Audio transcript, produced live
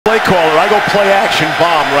Play caller, I go play action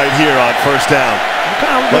bomb right here on first down.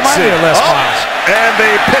 Let's see. And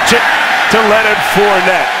they pitch it to Leonard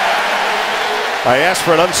Fournette. I asked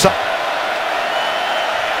for an unsigned.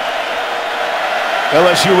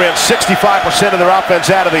 LSU ran 65% of their offense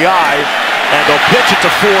out of the eye, and they'll pitch it to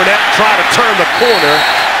Fournette, try to turn the corner,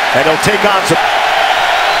 and they'll take on some.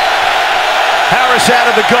 Harris out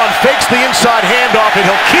of the gun, fakes the inside handoff, and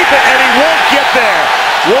he'll keep it, and he won't get there.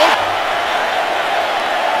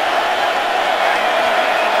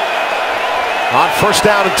 On first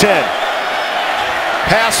down and 10.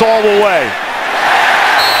 Pass all the way.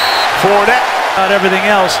 Fournette. Not everything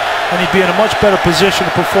else, and he'd be in a much better position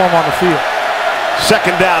to perform on the field.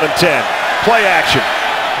 Second down and 10. Play action.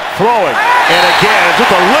 Throwing. And again,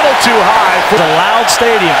 just a little too high for the loud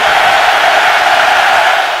stadium.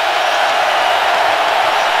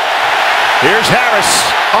 Here's Harris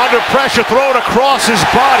under pressure, thrown across his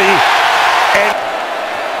body. And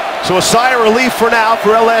so a sigh of relief for now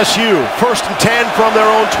for LSU. First and 10 from their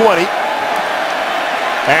own 20.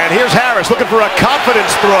 And here's Harris looking for a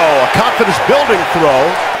confidence throw, a confidence-building throw.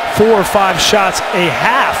 4 or 5 shots a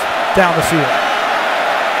half down the field.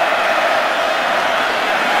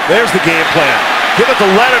 There's the game plan. Give it to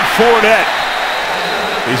Leonard Fournette.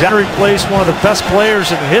 He's out to replace one of the best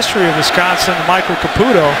players in the history of Wisconsin, Michael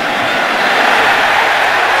Caputo.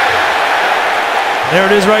 There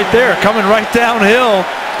it is right there, coming right downhill.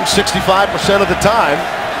 65% of the time,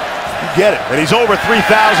 you get it. And he's over 3,000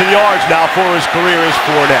 yards now for his career as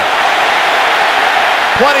Fournette.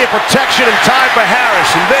 Plenty of protection and time for Harris,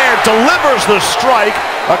 and there delivers the strike.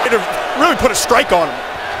 Really put a strike on him.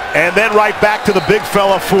 And then right back to the big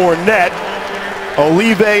fella Fournette.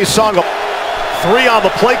 OLB Songa. 3 on the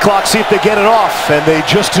play clock, see if they get it off. And they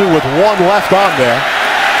just do with 1 left on there.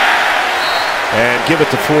 And give it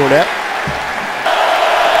to Fournette.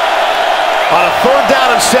 On a third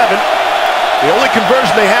down and 7, the only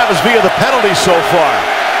conversion they have is via the penalty so far.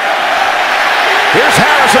 Here's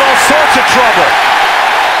Harris in all sorts of trouble.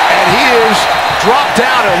 And he is dropped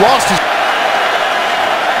down and lost his.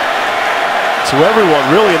 So everyone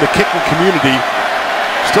really in the kicking community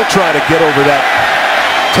still trying to get over that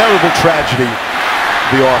terrible tragedy of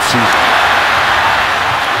the offseason.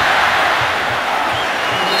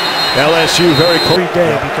 LSU very close. Every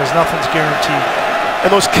day because nothing's guaranteed. And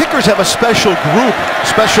those kickers have a special group,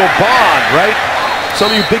 special bond, right? Some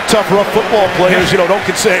of you big, tough, rough football players, you know, don't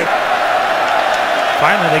get saying.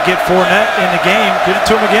 Finally, they get Fournette in the game. Give it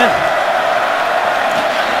to him again.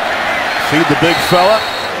 Feed the big fella.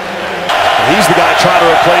 And he's the guy trying to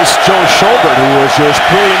replace Joe Schobert, who was just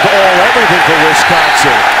brilliant all everything for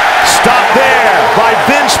Wisconsin. Stop there by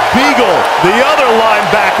Vince Biegel, the other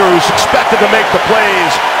linebacker who's expected to make the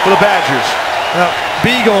plays for the Badgers.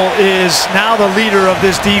 Biegel is now the leader of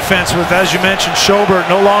this defense with, as you mentioned, Schobert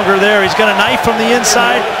no longer there. He's got a knife from the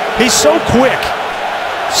inside. He's so quick.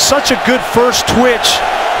 Such a good first twitch.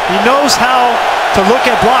 He knows how to look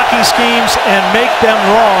at blocking schemes and make them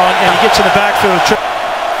wrong, and he gets in the backfield.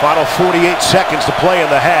 Final 48 seconds to play in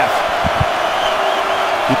the half.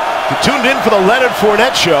 You tuned in for the Leonard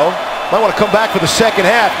Fournette show. Might want to come back for the second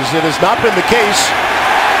half because it has not been the case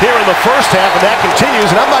here in the first half, and that continues,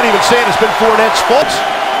 and I'm not even saying it's been Fournette's fault.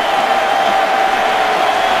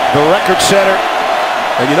 The record setter,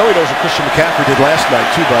 and you know he knows what Christian McCaffrey did last night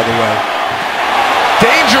too, by the way.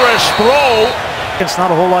 Dangerous throw. It's not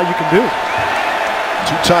a whole lot you can do.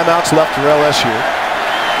 2 timeouts left for LSU.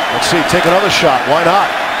 Let's see, take another shot, why not?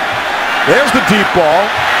 There's the deep ball,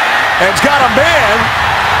 and it's got a man,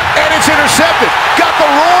 and it's intercepted. Got the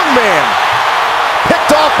wrong man. Picked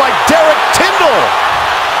off by Derek Tyndall.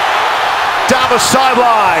 Down the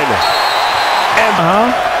sideline.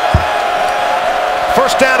 And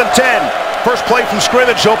first down and 10. First play from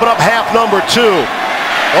scrimmage, open up half number 2.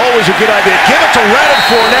 Always a good idea. Give it to Leonard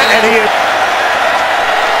Fournette, and he had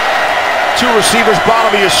 2 receivers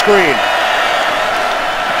bottom of your screen.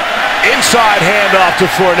 Inside handoff to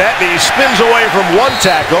Fournette, and he spins away from 1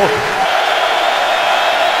 tackle.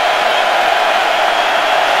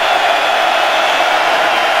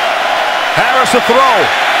 Harris to throw.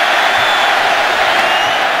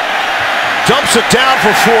 Dumps it down for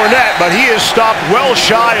Fournette, but he is stopped well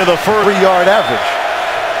shy of the 3-yard average.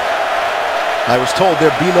 I was told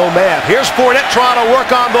there'd be no man. Here's Fournette trying to work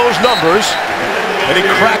on those numbers, and he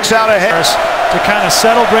cracks out of Harris. To kind of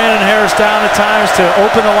settle Brandon Harris down at times, to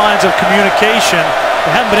open the lines of communication.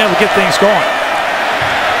 They haven't been able to get things going.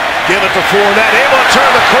 Give it to Fournette, able to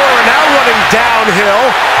turn the corner, now running downhill,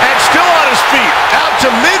 and still on his feet, out to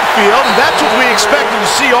midfield, and that's what we expected to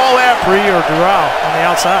see all after. Or Doral on the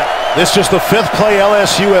outside. This is the 5th play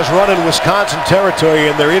LSU has run in Wisconsin territory,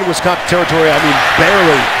 and they're in Wisconsin territory, I mean,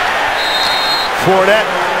 barely. Fournette.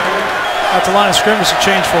 At the line of scrimmage to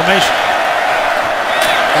change formation.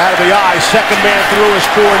 Out of the eye, second man through is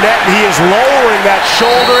Fournette, and he is lowering that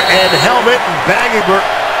shoulder and helmet and banging.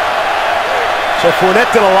 So Fournette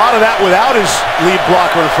did a lot of that without his lead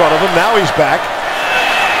blocker in front of him. Now he's back.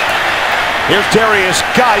 Here's Darius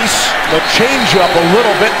Geis, the changeup a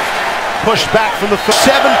little bit, pushed back from the 7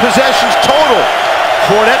 possessions total.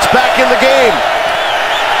 Fournette's back in the game.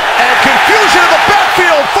 And confusion in the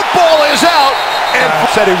backfield. Football is out. And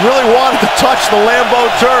said he really wanted to touch the Lambeau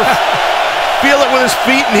turf. Feel it with his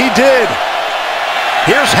feet, and he did.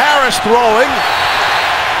 Here's Harris throwing.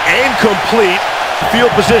 Incomplete.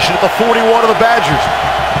 Field position at the 41 of the Badgers.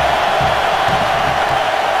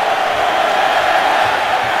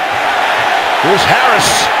 Here's Harris.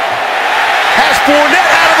 Has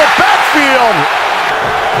Fournette out of the backfield.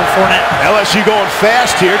 For Fournette. LSU going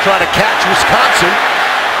fast here, trying to catch Wisconsin.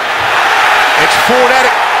 It's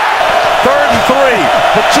Fournette. 3rd and 3.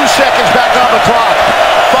 Put 2 seconds back on the clock.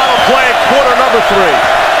 Final play, quarter number 3.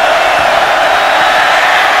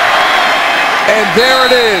 And there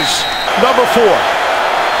it is, number 4.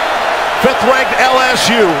 5th-ranked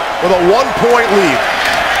LSU with a 1-point lead.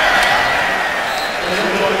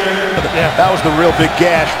 Yeah. That was the real big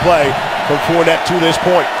gash play from Fournette to this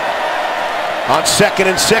point. On 2nd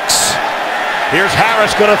and 6, here's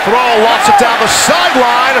Harris going to throw, lofts it down the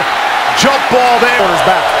sideline. Jump ball there.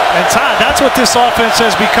 Back. And Todd, that's what this offense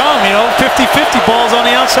has become, you know, 50-50 balls on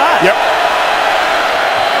the outside. Yep.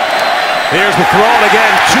 Here's the throw, and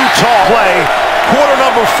again, too tall play. Quarter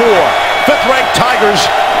number 4. 5th-ranked Tigers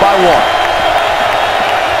by 1.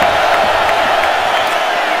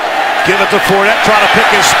 Give it to Fournette, trying to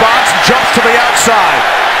pick his spots, jumps to the outside.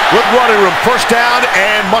 Good running room, first down,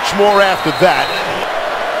 and much more after that.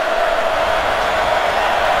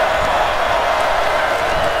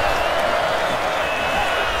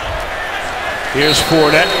 Here's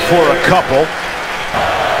Fournette for a couple.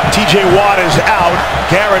 TJ Watt is out.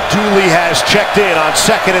 Garrett Dooley has checked in on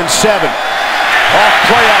 2nd and 7. Off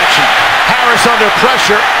play action. Harris under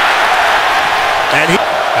pressure. And he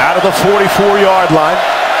out of the 44-yard line.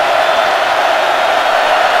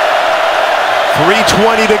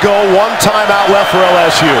 3:20 to go. 1 timeout left for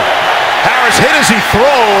LSU. Harris hit as he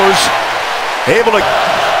throws. Able to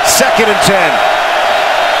 2nd and 10.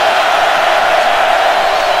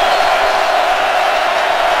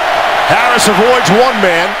 Harris avoids 1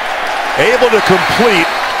 man, able to complete,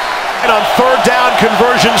 and on 3rd down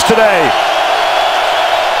conversions today.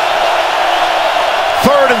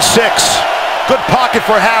 3rd and 6, good pocket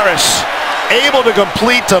for Harris, able to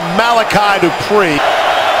complete to Malachi Dupree.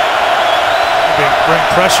 Bring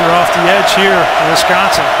pressure off the edge here in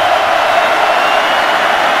Wisconsin.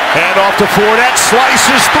 Hand off to Fournette,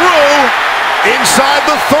 slices through, inside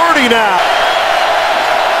the 30 now.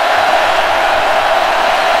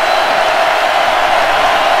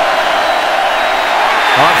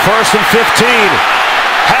 On 1st and 15,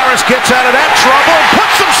 Harris gets out of that trouble and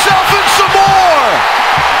puts himself in some more.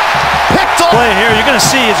 Picked up. Play here, you're going to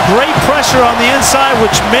see it's great pressure on the inside,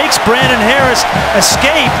 which makes Brandon Harris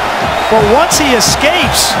escape. But once he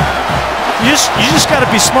escapes, you just got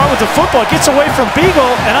to be smart with the football. It gets away from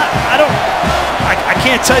Biegel, and I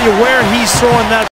can't tell you where he's throwing that.